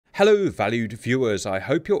Hello valued viewers, I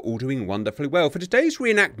hope you're all doing wonderfully well. For today's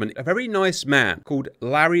reenactment, a very nice man called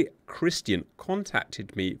Larry Christian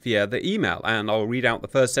contacted me via the email, and I'll read out the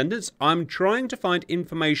first sentence. I'm trying to find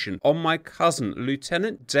information on my cousin,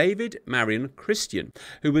 Lieutenant David Marion Christian,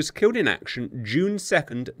 who was killed in action June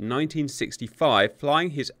 2nd, 1965,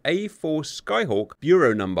 flying his A4 Skyhawk,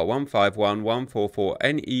 bureau number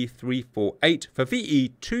 151144NE348 for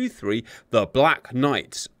VE23, the Black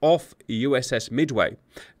Knights, off USS Midway.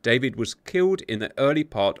 David was killed in the early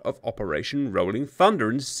part of Operation Rolling Thunder,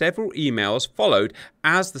 and several emails followed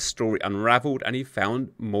as the story unraveled and he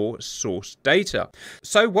found more source data.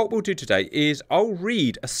 So what we'll do today is I'll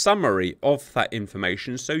read a summary of that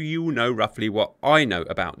information so you know roughly what I know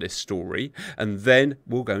about this story, and then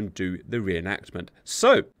we'll go and do the reenactment.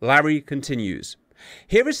 So Larry continues.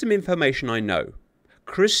 Here is some information I know.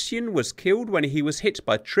 Christian was killed when he was hit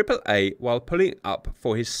by AAA while pulling up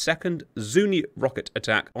for his second Zuni rocket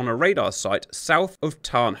attack on a radar site south of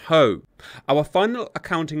Tarn Ho. Our final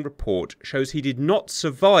accounting report shows he did not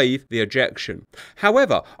survive the ejection.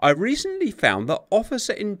 However, I recently found the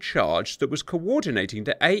officer in charge that was coordinating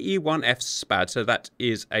the AE-1F SPAD, so that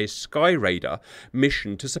is a Sky Radar,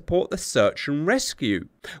 mission to support the search and rescue.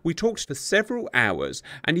 We talked for several hours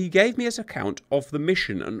and he gave me his account of the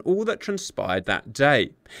mission and all that transpired that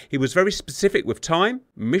day. He was very specific with time,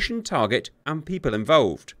 mission target and people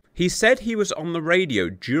involved. He said he was on the radio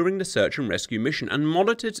during the search and rescue mission and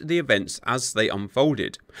monitored the events as they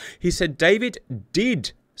unfolded. He said David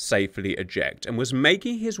did safely eject and was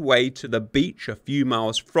making his way to the beach a few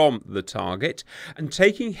miles from the target and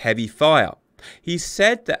taking heavy fire. He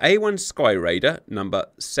said the A1 Sky Raider number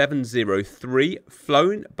 703,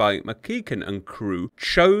 flown by McKeegan and crew,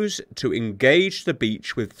 chose to engage the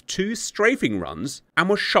beach with 2 strafing runs and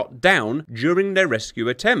was shot down during their rescue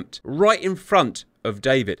attempt, right in front of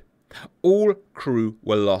David. All crew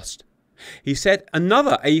were lost. He said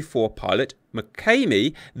another A4 pilot,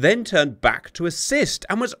 McKamey, then turned back to assist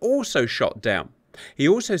and was also shot down. He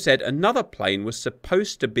also said another plane was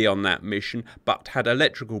supposed to be on that mission but had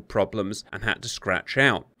electrical problems and had to scratch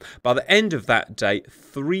out. By the end of that day,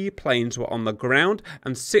 3 planes were on the ground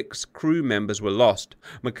and 6 crew members were lost.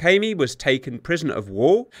 McKamey was taken prisoner of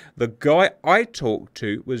war. The guy I talked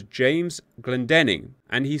to was James Glendenning,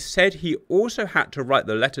 and he said he also had to write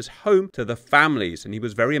the letters home to the families, and he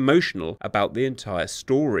was very emotional about the entire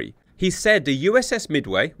story. He said the USS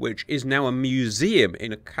Midway, which is now a museum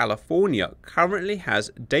in California, currently has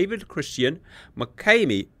David Christian,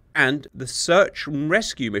 McKamey, and the search and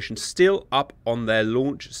rescue mission still up on their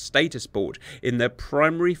launch status board in their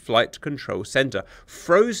primary flight control center,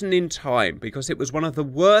 frozen in time because it was one of the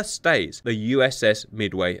worst days the USS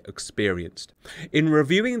Midway experienced. In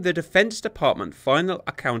reviewing the Defense Department final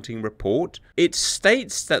accounting report, it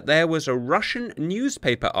states that there was a Russian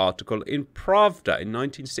newspaper article in Pravda in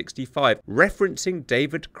 1965 referencing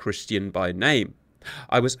David Christian by name.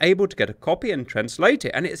 I was able to get a copy and translate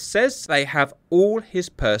it, and it says they have all his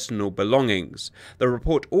personal belongings. The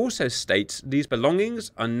report also states these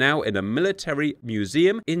belongings are now in a military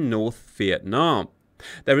museum in North Vietnam.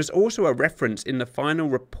 There is also a reference in the final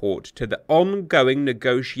report to the ongoing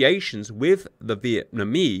negotiations with the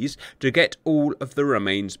Vietnamese to get all of the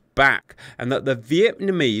remains back, and that the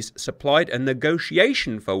Vietnamese supplied a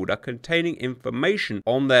negotiation folder containing information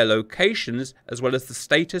on their locations as well as the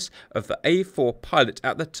status of the A4 pilot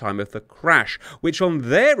at the time of the crash, which on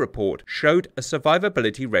their report showed a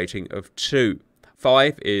survivability rating of 2.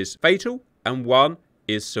 5 is fatal and 1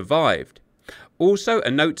 is survived. Also a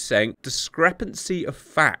note saying discrepancy of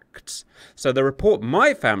facts. So the report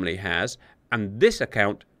my family has and this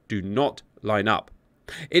account do not line up.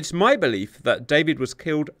 It's my belief that David was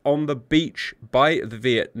killed on the beach by the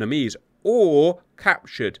Vietnamese or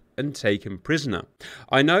captured and taken prisoner.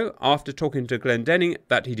 I know after talking to Glendenning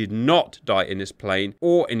that he did not die in his plane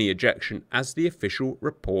or in the ejection as the official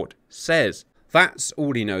report says. That's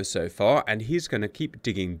all he knows so far, and he's going to keep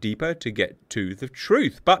digging deeper to get to the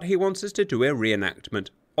truth, but he wants us to do a reenactment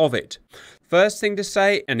of it. First thing to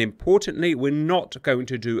say, and importantly, we're not going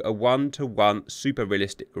to do a one-to-one super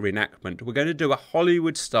realistic reenactment. We're going to do a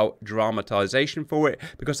Hollywood-style dramatization for it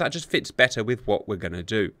because that just fits better with what we're going to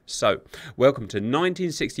do. So, welcome to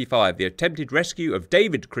 1965, the attempted rescue of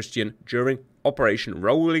David Christian during Operation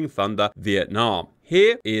Rolling Thunder, Vietnam.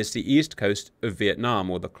 Here is the east coast of Vietnam,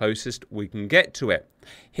 or the closest we can get to it.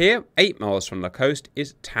 Here, 8 miles from the coast,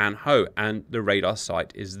 is Tan Ho, and the radar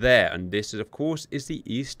site is there, and this, of course, is the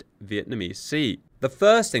East Vietnamese Sea. The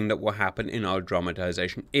first thing that will happen in our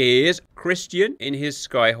dramatization is Christian, in his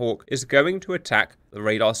Skyhawk, is going to attack the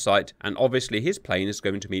radar site, and obviously his plane is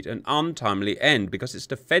going to meet an untimely end because it's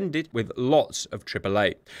defended with lots of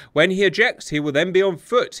AAA. When he ejects, he will then be on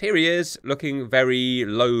foot. Here he is, looking very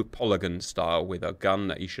low polygon style with a gun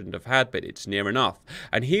that he shouldn't have had, but it's near enough.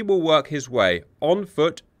 And he will work his way on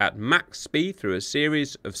foot at max speed through a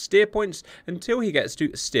series of steer points until he gets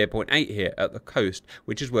to steer point 8 here at the coast,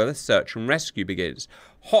 which is where the search and rescue begins.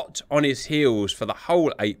 Hot on his heels for the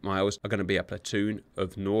whole 8 miles are going to be a platoon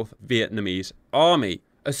of North Vietnamese Army.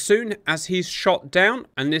 As soon as he's shot down,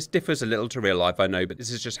 and this differs a little to real life, I know, but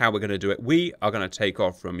this is just how we're going to do it, we are going to take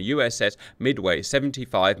off from USS Midway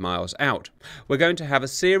 75 miles out. We're going to have a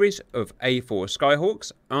series of A4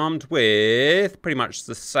 Skyhawks armed with pretty much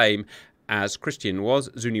the same as Christian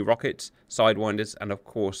was, Zuni rockets, sidewinders, and of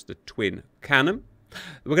course the twin cannon.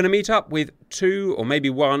 We're going to meet up with 2 or maybe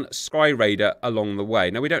 1 Sky Raider along the way.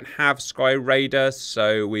 Now, we don't have Sky Raider,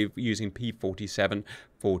 so we're using P-47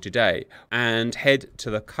 for today, and head to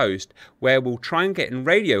the coast where we'll try and get in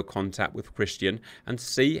radio contact with Christian and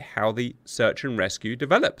see how the search and rescue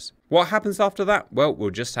develops. What happens after that? Well,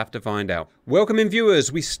 we'll just have to find out. Welcome in, viewers.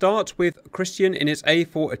 We start with Christian in his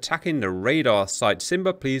A4 attacking the radar site.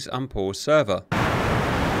 Simba, please unpause server.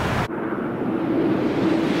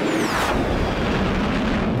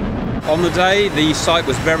 On the day, the site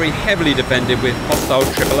was very heavily defended with hostile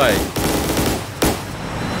AAA.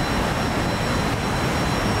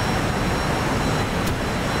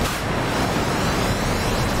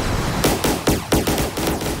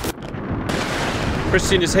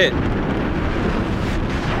 Christian is hit.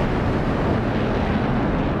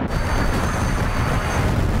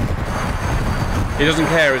 He doesn't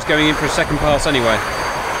care, it's going in for a second pass anyway.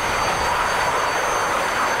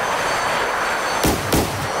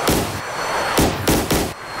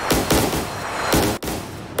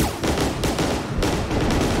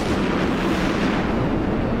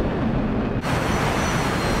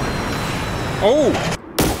 Oh!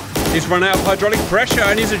 He's run out of hydraulic pressure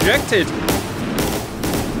and he's ejected.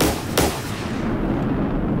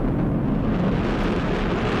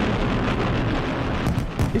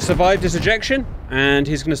 He survived his ejection and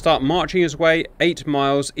he's going to start marching his way 8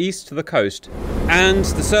 miles east to the coast. And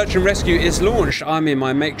the search and rescue is launched. I'm in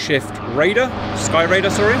my makeshift Raider, Sky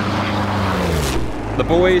Raider, sorry. The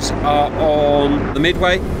boys are on the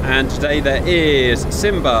Midway, and today there is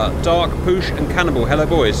Simba, Dark, Poosh, and Cannibal. Hello,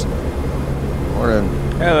 boys. Morning.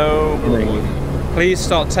 Hello. Morning. Please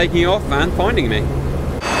start taking off and finding me.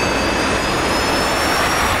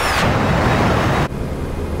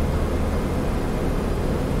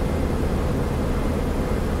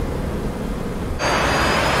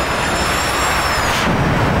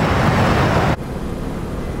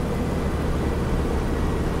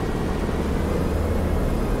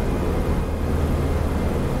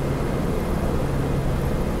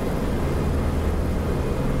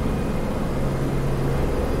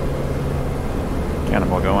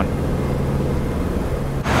 Cannibal going.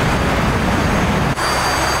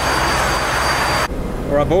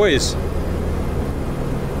 All right, boys.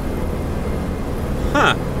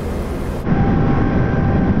 Huh.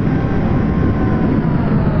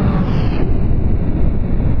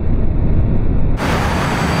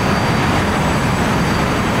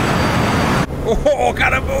 Oh,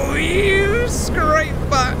 Cannibal, you scrape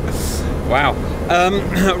back. Wow.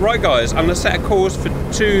 Right, guys, I'm going to set a course for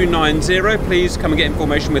 290. Please come and get in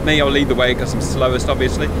formation with me. I'll lead the way because I'm slowest,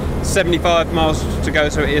 obviously. 75 miles to go,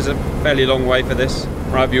 so it is a fairly long way for this.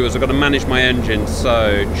 Right, viewers, I've got to manage my engine.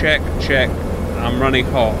 So, check. I'm running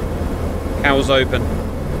hot. Cow's open.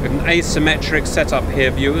 We have an asymmetric setup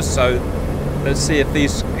here, viewers, so let's see if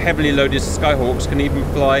these heavily loaded Skyhawks can even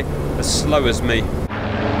fly as slow as me.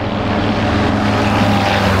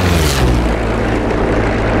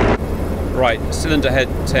 Right, cylinder head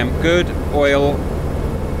temp good, oil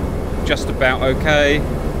just about okay,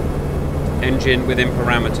 engine within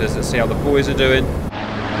parameters. Let's see how the boys are doing.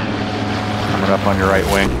 Coming up on your right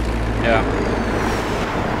wing. Yeah.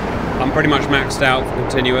 I'm pretty much maxed out for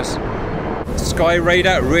continuous. Sky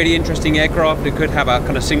Raider, really interesting aircraft. It could have a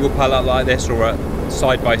kind of single pilot like this or a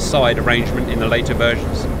side-by-side arrangement in the later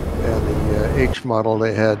versions. And the H model,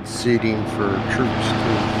 they had seating for troops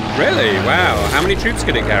too. Really? Wow. How many troops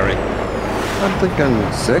could it carry? I'm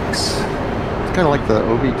thinking 6. It's kind of like the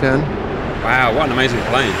OV-10. Wow, what an amazing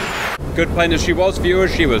plane. Good plane as she was,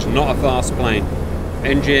 viewers, she was not a fast plane.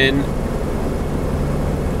 Engine,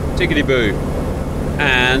 tickety-boo.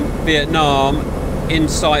 And Vietnam in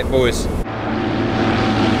sight, boys.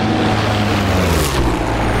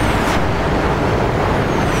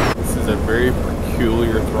 very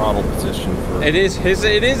peculiar throttle position for. It is,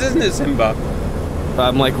 isn't it, Simba?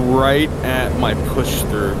 I'm like right at my push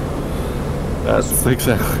through. That's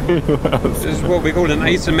exactly what I was This is what we call an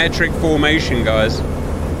asymmetric formation, guys.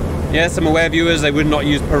 Yes, I'm aware, viewers, they would not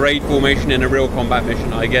use parade formation in a real combat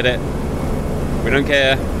mission. I get it. We don't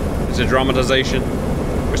care. It's a dramatization.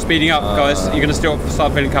 We're speeding up, guys. You're going to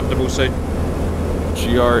start feeling comfortable soon.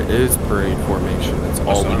 GR is parade formation. That's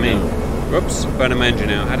all what I mean. Whoops, burning my engine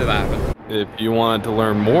out. How did that happen? If you wanted to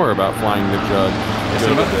learn more about flying the Jug, go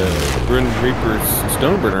to the Grim Reaper's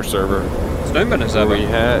Stoneburner server. Stoneburner server?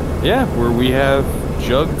 Where we have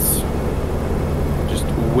Jugs just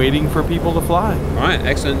waiting for people to fly. Alright,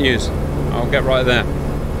 excellent news. I'll get right there.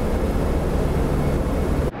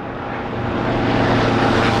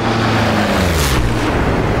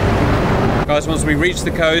 Guys, once we reach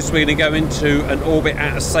the coast, we're going to go into an orbit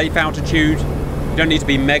at a safe altitude. You don't need to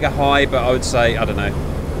be mega high, but I would say, I don't know,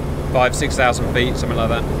 5,000–6,000 feet, something like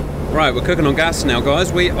that. Right, we're cooking on gas now,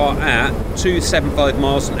 guys. We are at 275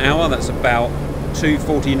 miles an hour. That's about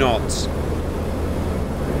 240 knots.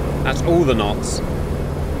 That's all the knots.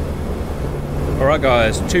 Alright,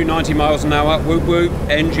 guys, 290 miles an hour. Whoop whoop.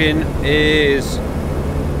 Engine is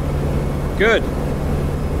good.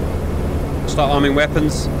 Start arming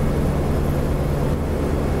weapons.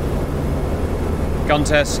 Gun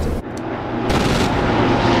test.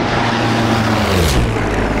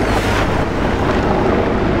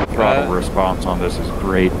 Throttle response on this is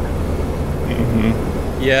great.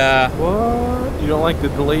 Yeah. What? You don't like the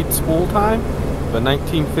delayed spool time? The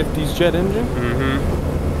 1950s jet engine?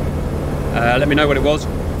 Let me know what it was.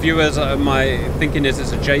 Viewers, my thinking is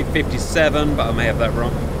it's a J57, but I may have that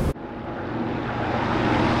wrong.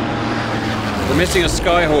 We're missing a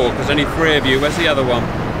Skyhawk. There's only 3 of you. Where's the other one?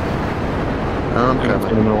 I'm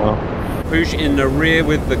coming. Push in the rear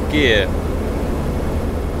with the gear.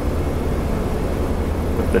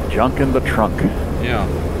 With the junk in the trunk. Yeah.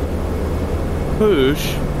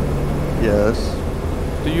 Push. Yes.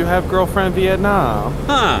 Do you have girlfriend Vietnam?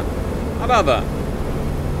 Huh. How about that?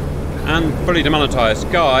 And fully demonetized.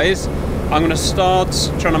 Guys, I'm going to start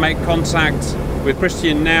trying to make contact with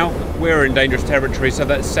Christian now. We're in dangerous territory, so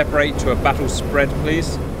let's separate to a battle spread,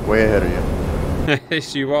 please. Way ahead of you.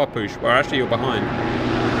 Yes, you are, Push. Well, actually, you're behind.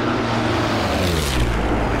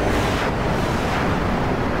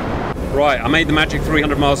 Right, I made the magic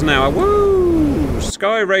 300 miles an hour. Woo!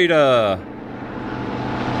 Sky Raider!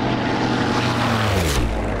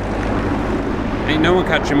 Ain't no one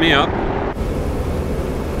catching me up.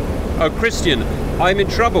 Oh, Christian, I'm in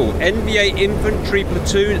trouble. NVA infantry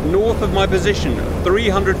platoon north of my position,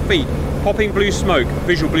 300 feet. Popping blue smoke,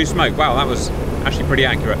 visual blue smoke. Wow, that was actually pretty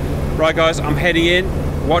accurate. Right, guys, I'm heading in.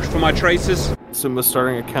 Watch for my tracers. Simba's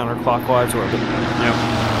starting a counterclockwise orbit.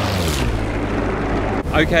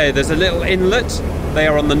 Yep. Okay, there's a little inlet. They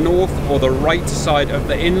are on the north or the right side of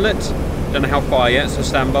the inlet. Don't know how far yet, so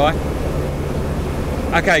stand by.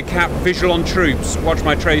 Okay, Cap, visual on troops. Watch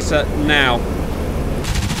my tracer now.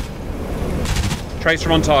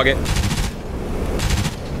 Tracer on target.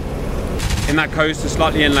 In that coast and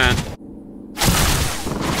slightly inland.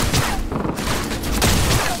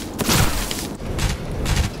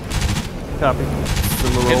 Copy.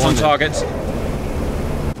 Hits on target.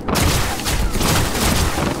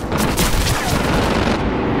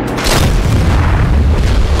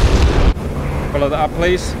 Follow that up,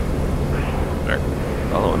 please. There.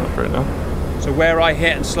 Following up right now. So where I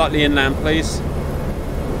hit and slightly inland, please.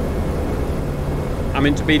 I'm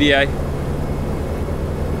into BDA.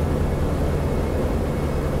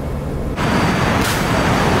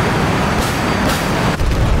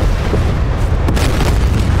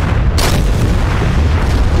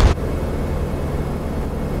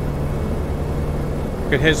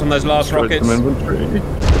 Good hits on those last rockets. Some inventory.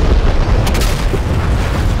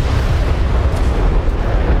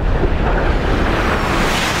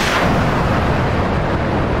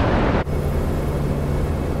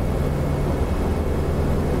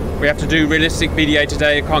 We have to do realistic BDA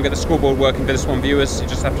today. I can't get the scoreboard working for this one, viewers. You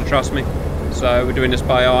just have to trust me. So we're doing this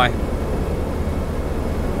by eye.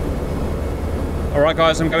 Alright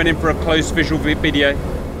guys, I'm going in for a close visual BDA.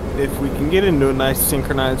 If we can get into a nice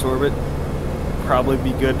synchronized orbit, probably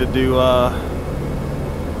be good to do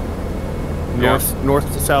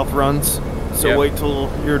north to south runs. So wait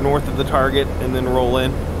till you're north of the target and then roll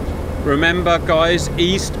in. Remember guys,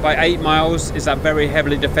 east by 8 miles is that very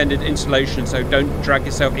heavily defended installation, so don't drag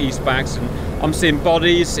yourself east by accident. I'm seeing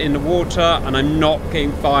bodies in the water and I'm not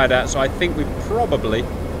getting fired at, so I think we've probably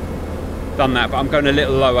done that, but I'm going a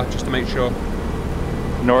little lower just to make sure.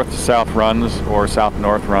 North-south runs or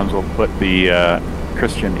south-north runs will put the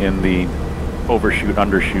Christian in the overshoot,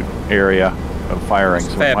 undershoot area of firing.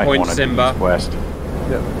 So Fair we might point, want to Simba. west.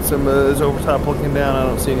 Yep, Simba is over top looking down. I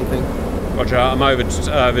don't see anything. Roger, I'm over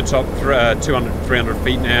the top 200, 300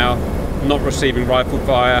 feet now. Not receiving rifle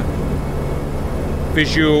fire.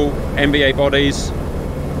 Visual, MBA bodies.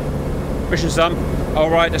 Mission's done.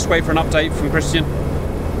 Alright, let's wait for an update from Christian.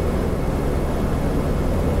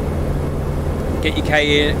 Get your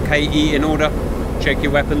KE in order. Check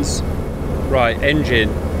your weapons. Right, engine.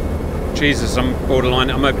 Jesus, I'm borderline.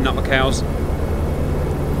 I'm opening up my cows.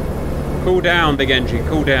 Cool down, big engine.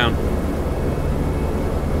 Cool down.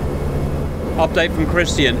 Update from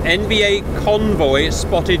Christian. NBA convoy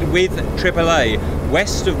spotted with AAA.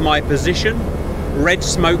 West of my position. Red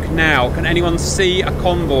smoke now. Can anyone see a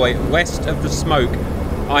convoy west of the smoke?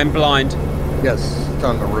 I'm blind. Yes, it's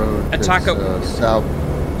on the road. Attack it's, south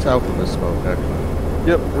of the smoke, actually.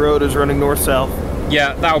 Yep, road is running north-south.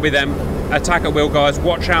 Yeah, that'll be them. Attack at will, guys.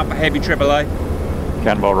 Watch out for heavy AAA.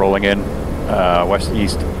 Cannonball rolling in,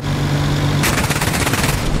 west-east.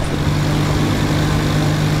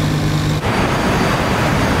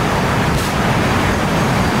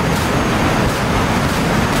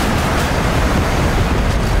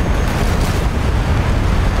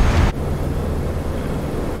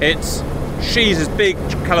 It's Jesus, big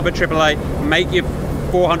caliber AAA. Make your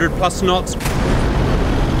 400 plus knots.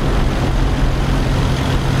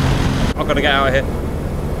 I've got to get out of here.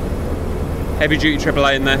 Heavy duty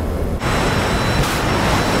AAA in there.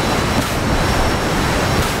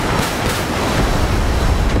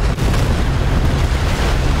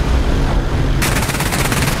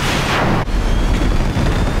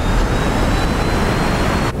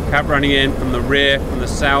 Cap running in from the rear, from the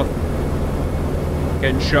south.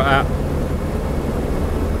 Getting shot at.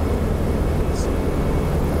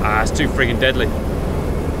 It's too freaking deadly.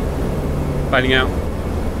 Bailing out.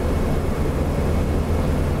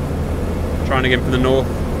 Trying again from the north.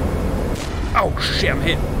 Oh shit, I'm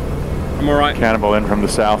hit. I'm alright. Cannonball in from the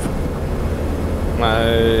south.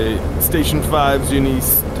 My Station 5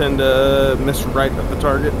 unis tend to miss right at the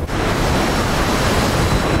target.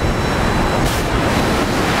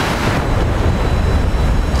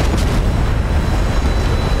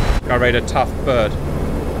 Got raid a tough bird.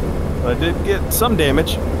 I did get some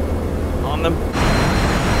damage on them.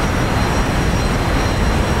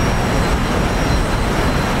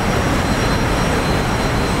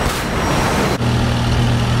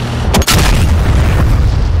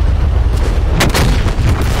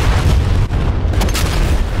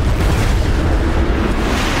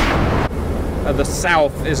 The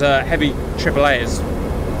south is a heavy AAA. It's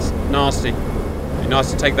nasty. It'd be nice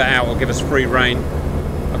to take that out or give us free reign.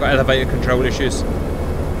 I've got elevator control issues.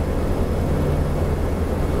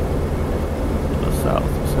 The south,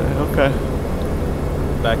 you say? Okay.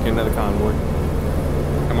 Back into the convoy.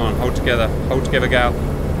 Come on, hold together. Hold together, gal.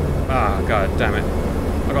 Ah, god damn it.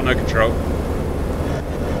 I've got no control.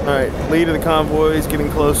 Alright, lead of the convoy is getting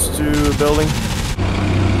close to the building.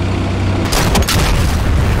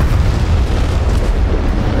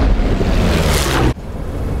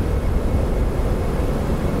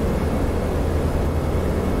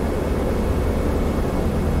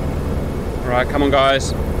 Alright, come on guys.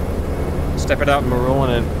 Step it up. We're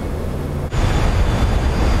rolling in.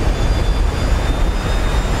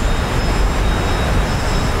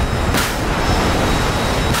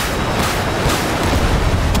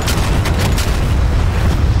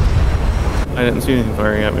 I didn't see anything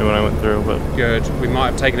firing at me when I went through, but... Good. We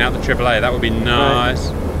might have taken out the AAA. That would be nice.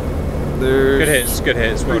 Right. There's... Good hits, good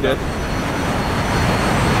hits. Well done.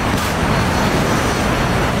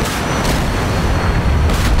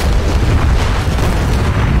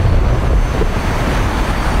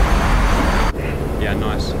 Yeah,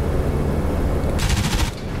 nice.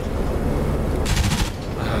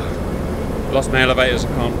 Lost my elevators, I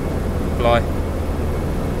can't fly.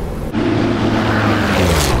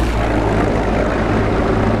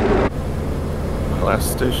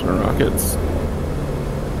 Last station of rockets.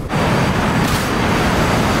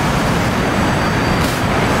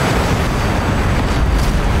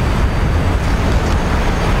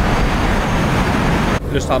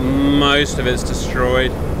 Looks like most of it's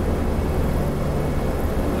destroyed.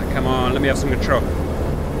 Come on, let me have some control.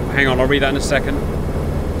 Hang on, I'll read that in a second.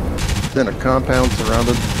 Then a compound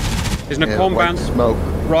surrounded. Isn't a and compound? white smoke.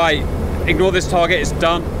 Right, ignore this target, it's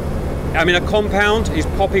done. I'm in a compound, he's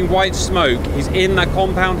popping white smoke. He's in that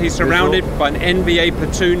compound, he's surrounded by an NVA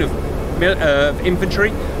platoon of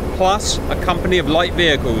infantry, plus a company of light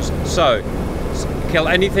vehicles. So, kill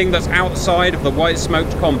anything that's outside of the white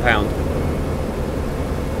smoked compound.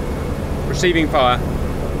 Receiving fire.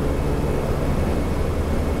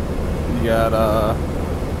 You got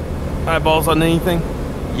Eyeballs on anything?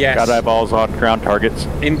 Yes. Got eyeballs on ground targets.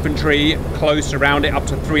 Infantry close around it, up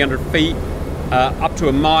to 300 feet. Up to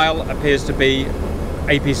a mile appears to be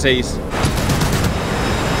APCs.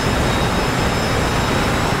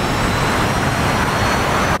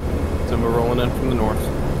 So we're rolling in from the north.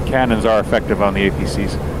 Cannons are effective on the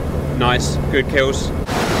APCs. Nice, good kills.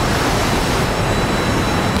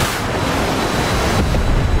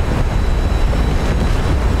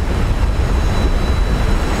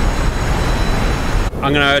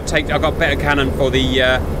 I'm gonna take. I've got better cannon for the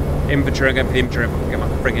infantry. I'm going for the infantry. If I can get my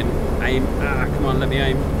friggin' aim. Ah, come on, let me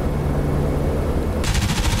aim.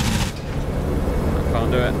 I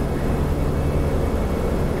can't do it.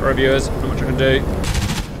 For reviewers, not much I can do.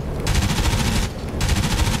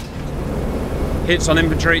 Hits on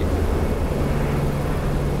infantry.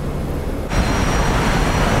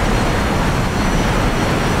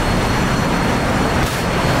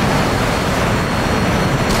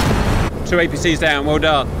 Two APCs down, well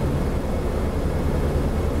done.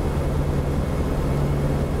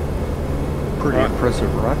 Pretty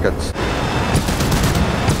impressive rockets.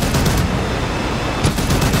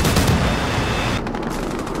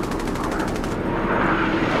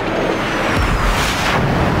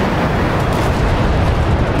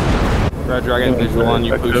 Roger, I got visual on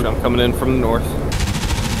you, Pooch. I'm coming in from the north.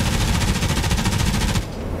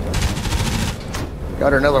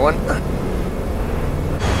 Got another one.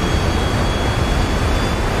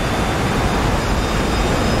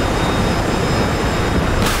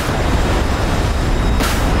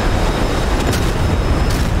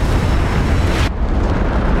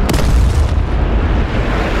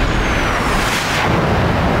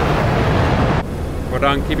 Well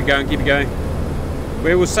done, keep it going, keep it going.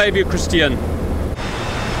 We will save you, Christian.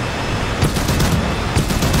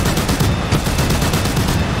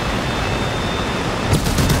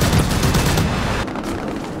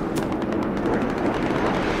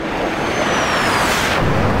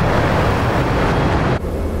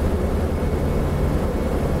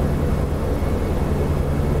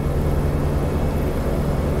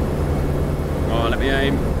 Oh, let me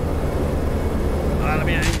aim. Ah, let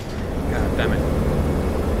me aim. God damn it.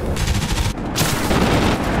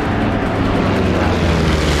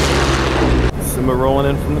 So we're rolling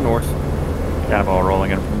in from the north. Cannonball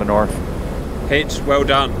rolling in from the north. Hit, well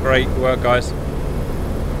done. Great work, guys.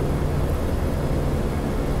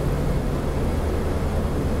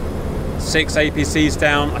 Six APCs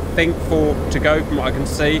down, I think 4 to go from what I can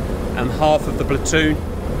see, and half of the platoon.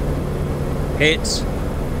 Hit.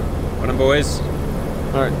 Well done, boys.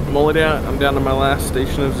 Alright, mullet out. I'm down to my last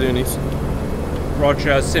station of Zunies.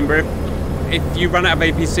 Roger, Simba. If you run out of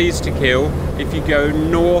APCs to kill, if you go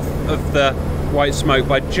north of the white smoke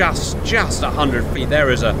by just 100 feet, there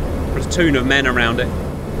is a platoon of men around it.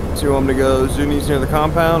 So you want me to go Zunies near the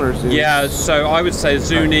compound or Zunies? Yeah, so I would say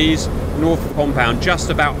Zunies, north of the compound, just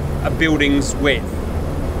about a building's width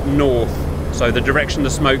north. So the direction the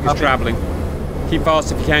smoke is travelling. Keep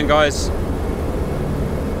fast if you can, guys.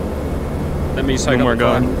 Let me soak up the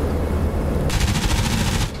fire.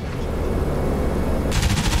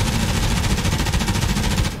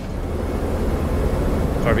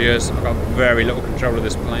 Sorry viewers, I've got very little control of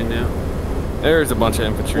this plane now. There's a bunch of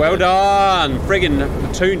infantry. Well done! Friggin'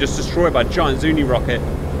 platoon just destroyed by a giant Zuni rocket.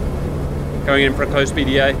 Going in for a close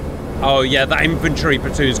BDA. Oh yeah, that infantry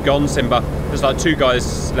platoon's gone, Simba. There's like 2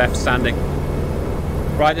 guys left standing.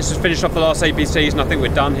 Right, let's just finish off the last APCs and I think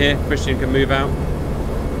we're done here. Christian can move out.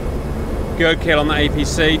 Good kill on the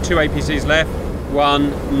APC. 2 APCs left.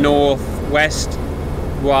 1 northwest.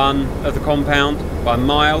 1 of the compound by a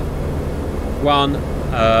mile. 1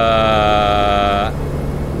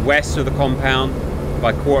 west of the compound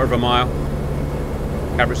by 1/4 of a mile.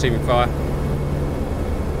 Cab receiving fire.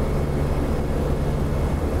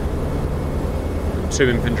 And 2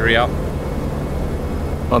 infantry up.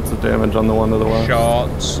 Lots of damage on the one to the west.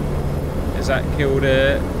 Shots. Is that killed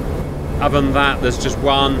it? Other than that, there's just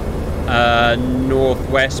 1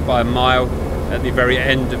 northwest by a mile at the very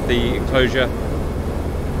end of the enclosure.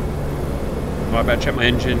 I better check my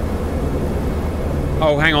engine.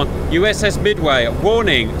 Oh, hang on. USS Midway.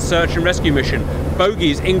 Warning. Search and rescue mission.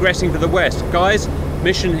 Bogies ingressing to the west. Guys,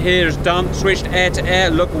 mission here is done. Switched air to air.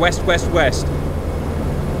 Look west, west, west.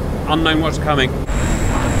 Unknown what's coming.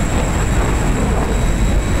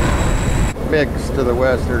 MiGs to the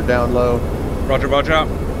west, they're down low. Roger, roger.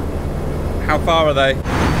 How far are they?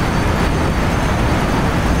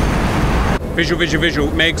 Visual, visual, visual.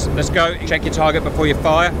 MiGs, let's go. Check your target before you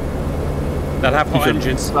fire. They'll have hot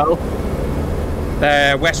engines.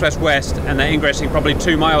 They're west, west, west, and they're ingressing probably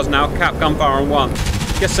 2 miles now. Cap gunfire on 1.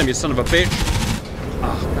 Get some, you son of a bitch.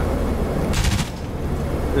 Oh,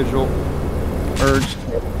 Visual. Urged.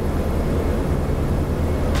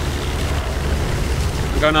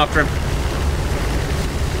 I'm going after him.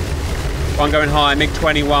 One going high,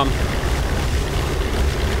 MiG-21.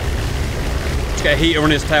 Let's get a heater on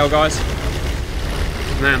his tail, guys.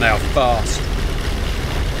 Man, they are fast.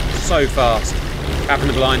 So fast. Cap in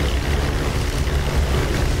the blind.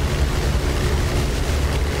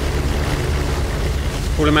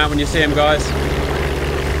 Pull him out when you see him, guys.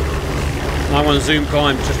 I want to zoom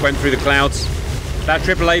climb, just went through the clouds. That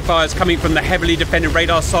AAA fire is coming from the heavily defended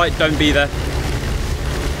radar site. Don't be there.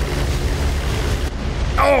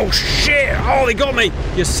 Oh shit! Oh, they got me!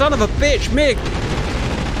 You son of a bitch, MiG!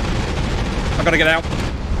 I gotta get out.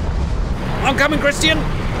 I'm coming, Christian!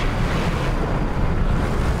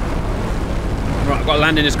 Right, I've got to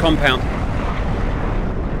land in his compound.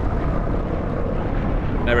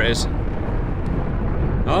 There it is.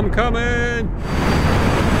 I'm coming!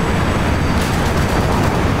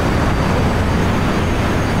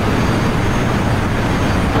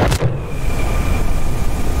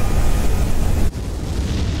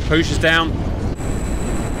 Push is down.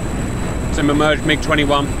 Sim emerged,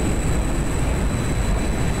 MiG-21.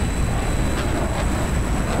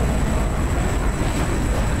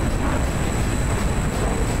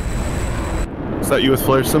 Is that you with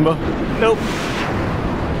flare, Simba? Nope.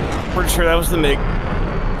 Pretty sure that was the MiG.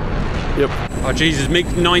 Yep. Oh Jesus,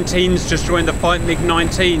 MiG-19s just joined the fight,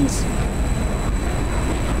 MiG-19s.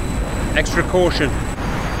 Extra caution.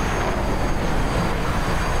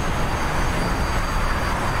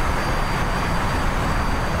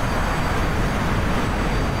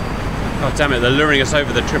 God damn it, they're luring us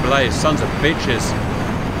over the AAA, sons of bitches.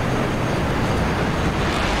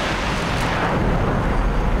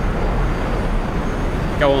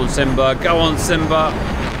 Go on, Simba, go on, Simba.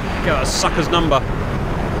 Get that sucker's number.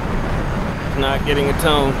 Not getting a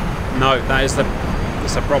tone. No, that's the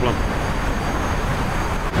problem.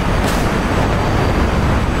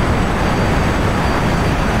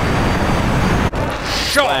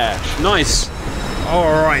 Shot! Flash. Nice.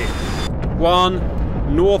 Alright. One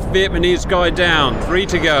North Vietnamese guy down. 3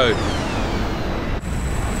 to go.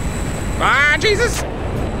 Ah, Jesus!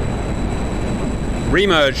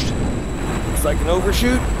 Remerged. Looks like an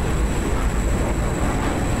overshoot.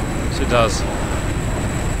 Yes, it does.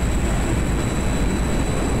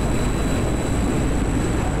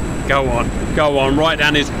 Go on, right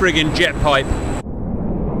down his friggin' jet pipe.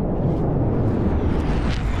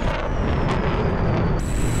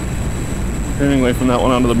 Turning away from that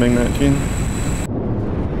one onto the MiG-19.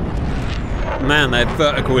 Man, that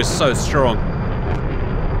vertical is so strong.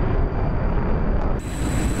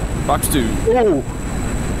 Fox 2. Oh!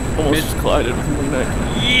 Almost collided with the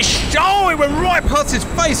MiG-19. Yeesh! Oh, it went right past his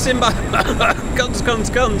face, Simba! Guns, guns,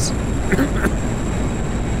 guns!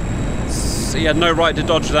 So he had no right to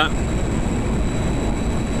dodge that.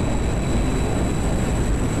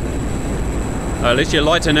 At least you're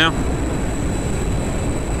lighter now.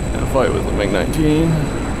 Got a fight with the MiG-19.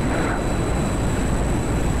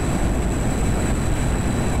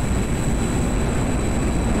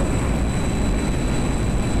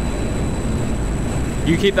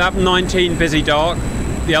 You keep that 19 busy, Dark.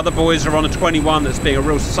 The other boys are on a 21 that's being a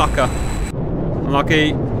real sucker.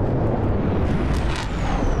 Unlucky.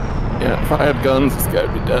 Yeah, if I had guns, this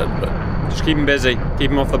guy'd be dead, but... Just keep him busy. Keep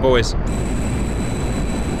him off the boys.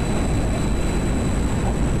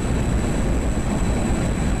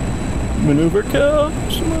 Maneuver kill?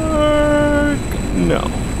 Mark. No.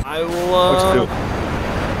 I will, What's do?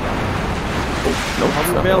 Nope,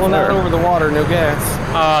 I'll be bailing out over the water, no gas.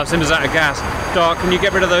 Ah, Simba's out of gas. Dark, can you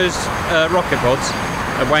get rid of those rocket pods?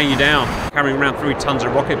 They're weighing you down. Carrying around 3 tons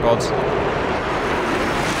of rocket pods.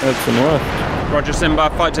 That's some left. Roger, Simba,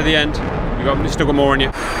 fight to the end. You still got more on you.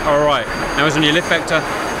 Alright, now he's on your lift vector.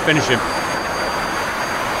 Finish him.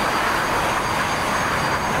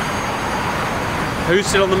 Who's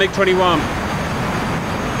still on the MiG-21?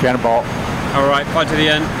 Cannonball. Alright, fight to the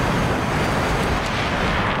end.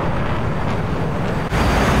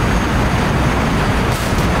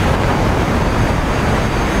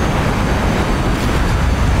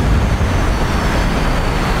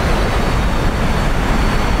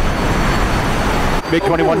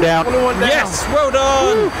 MiG-21 down. Yes, well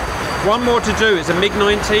done. Woo. One more to do. It's a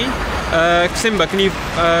MiG-19. Simba,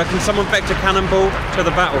 can someone vector cannonball to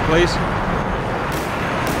the battle, please?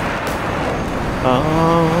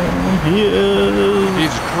 He is.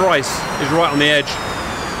 Jesus Christ, he's right on the edge.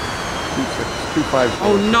 254.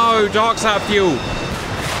 Oh no, Dark's out of fuel.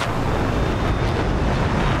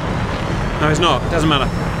 No, he's not. Doesn't matter.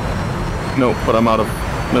 No, but I'm out of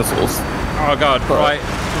missiles. Oh god, right.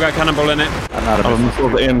 We got cannonball in it. I'm out of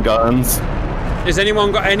Missiles and guns. Has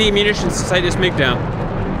anyone got any munitions to take this MiG down?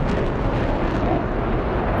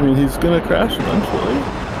 I mean, he's gonna crash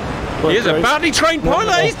eventually. He is a badly trained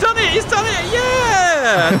pilot. He's done it. He's done it.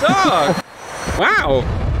 Yeah, dog. Wow.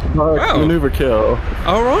 Wow. Maneuver kill.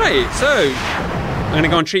 All right. So I'm gonna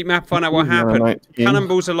go on cheat map, find out what happened. 19.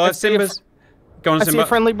 Cannonballs alive. Simba's. Go on, I see a Simba.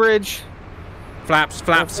 friendly bridge. Flaps,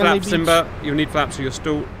 flaps, friendly flaps, Simba. You need flaps for your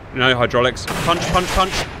stall. No hydraulics. Punch, punch,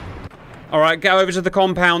 punch. All right, get over to the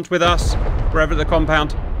compound with us. We're over at the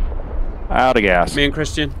compound. Out of gas. Me and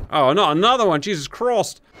Christian. Oh, not another one. Jesus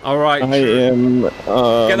Christ. All right. I am.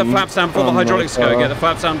 Get the flaps down before the hydraulics go. Get the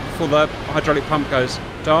flaps down before the hydraulic pump goes.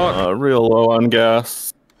 Dark. Real low on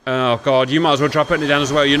gas. Oh, God. You might as well try putting it down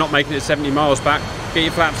as well. You're not making it 70 miles back. Get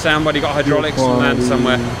your flaps down, buddy. You got hydraulics and land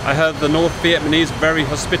somewhere. I heard the North Vietnamese very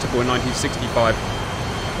hospitable in 1965.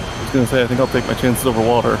 I was gonna say, I think I'll take my chances over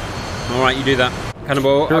water. All right, you do that.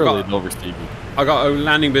 Cannonball. I got a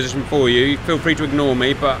landing position for you. Feel free to ignore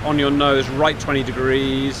me, but on your nose, right 20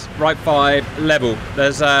 degrees, right 5, level.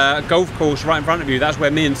 There's a golf course right in front of you. That's where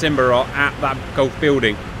me and Simba are at that golf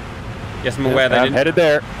building. Yes, I'm aware they didn't. Headed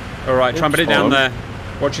there. All right, try and put it down there.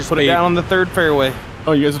 Watch your speed. Put it down on the 3rd fairway.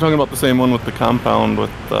 Oh, you guys are talking about the same one with the compound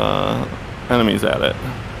with enemies at it.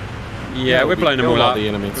 Yeah, we're blowing them all up. The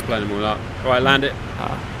enemies. We're blowing them all up. All right, land it.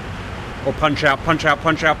 Or punch out, punch out,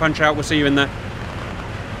 punch out, punch out. We'll see you in there.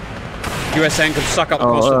 USN can suck up the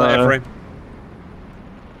cost of that airframe.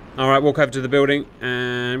 All right, walk over to the building,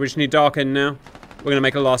 and we just need dark in now. We're gonna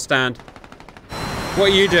make a last stand.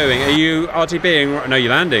 What are you doing? Are you RTBing? No,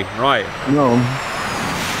 you're landing. Right. No.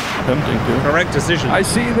 Attempting to. Correct decision. I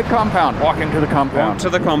see the compound. Walk into the compound. Walk to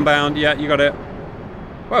the compound. Yeah, you got it.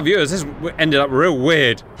 Well, viewers, this ended up real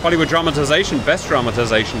weird. Hollywood dramatization, best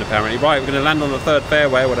dramatization apparently. Right, we're gonna land on the 3rd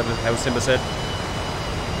fairway, whatever the hell Simba said.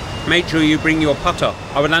 Make sure you bring your putter.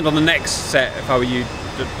 I would land on the next set if I were you,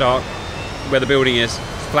 Dark, where the building is.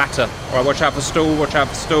 It's flatter. All right, watch out for stall, watch out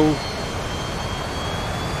for stall.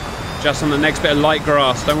 Just on the next bit of light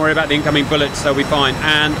grass. Don't worry about the incoming bullets, they'll be fine.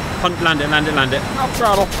 And punt, land it, land it, land it. Up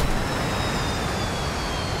throttle.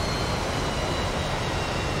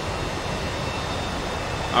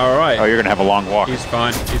 All right. Oh, you're gonna have a long walk. He's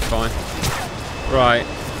fine, he's fine. Right.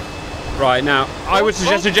 Right, now, I would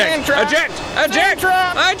suggest eject. Sandra! Eject! Eject!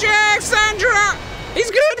 Sandra! Eject, Sandra!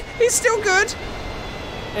 He's good! He's still good!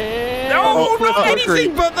 No, not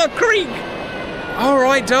anything but the creek!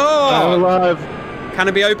 Alright, I'm dog! alive. Can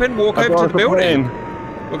it be open? Walk over to the building.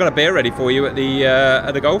 We've got a beer ready for you at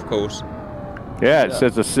the golf course. Yeah, it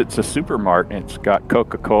says it's a supermart. It's got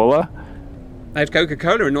Coca-Cola. They had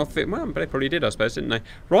Coca-Cola in North Vietnam, but they probably did, I suppose, didn't they?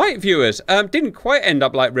 Right, viewers, didn't quite end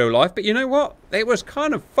up like real life, but you know what? It was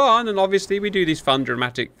kind of fun, and obviously we do these fun,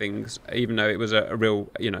 dramatic things, even though it was a real,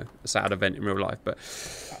 you know, a sad event in real life. But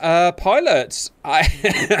pilots,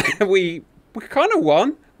 we kind of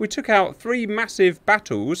won. We took out 3 massive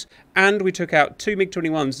battles, and we took out 2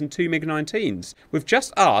 MiG-21s and 2 MiG-19s with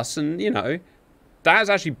just us, and you know, that's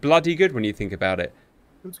actually bloody good when you think about it.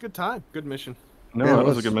 It was a good time. Good mission. No, Yeah, that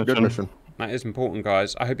was a good mission. That is important,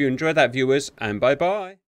 guys. I hope you enjoyed that, viewers, and bye-bye.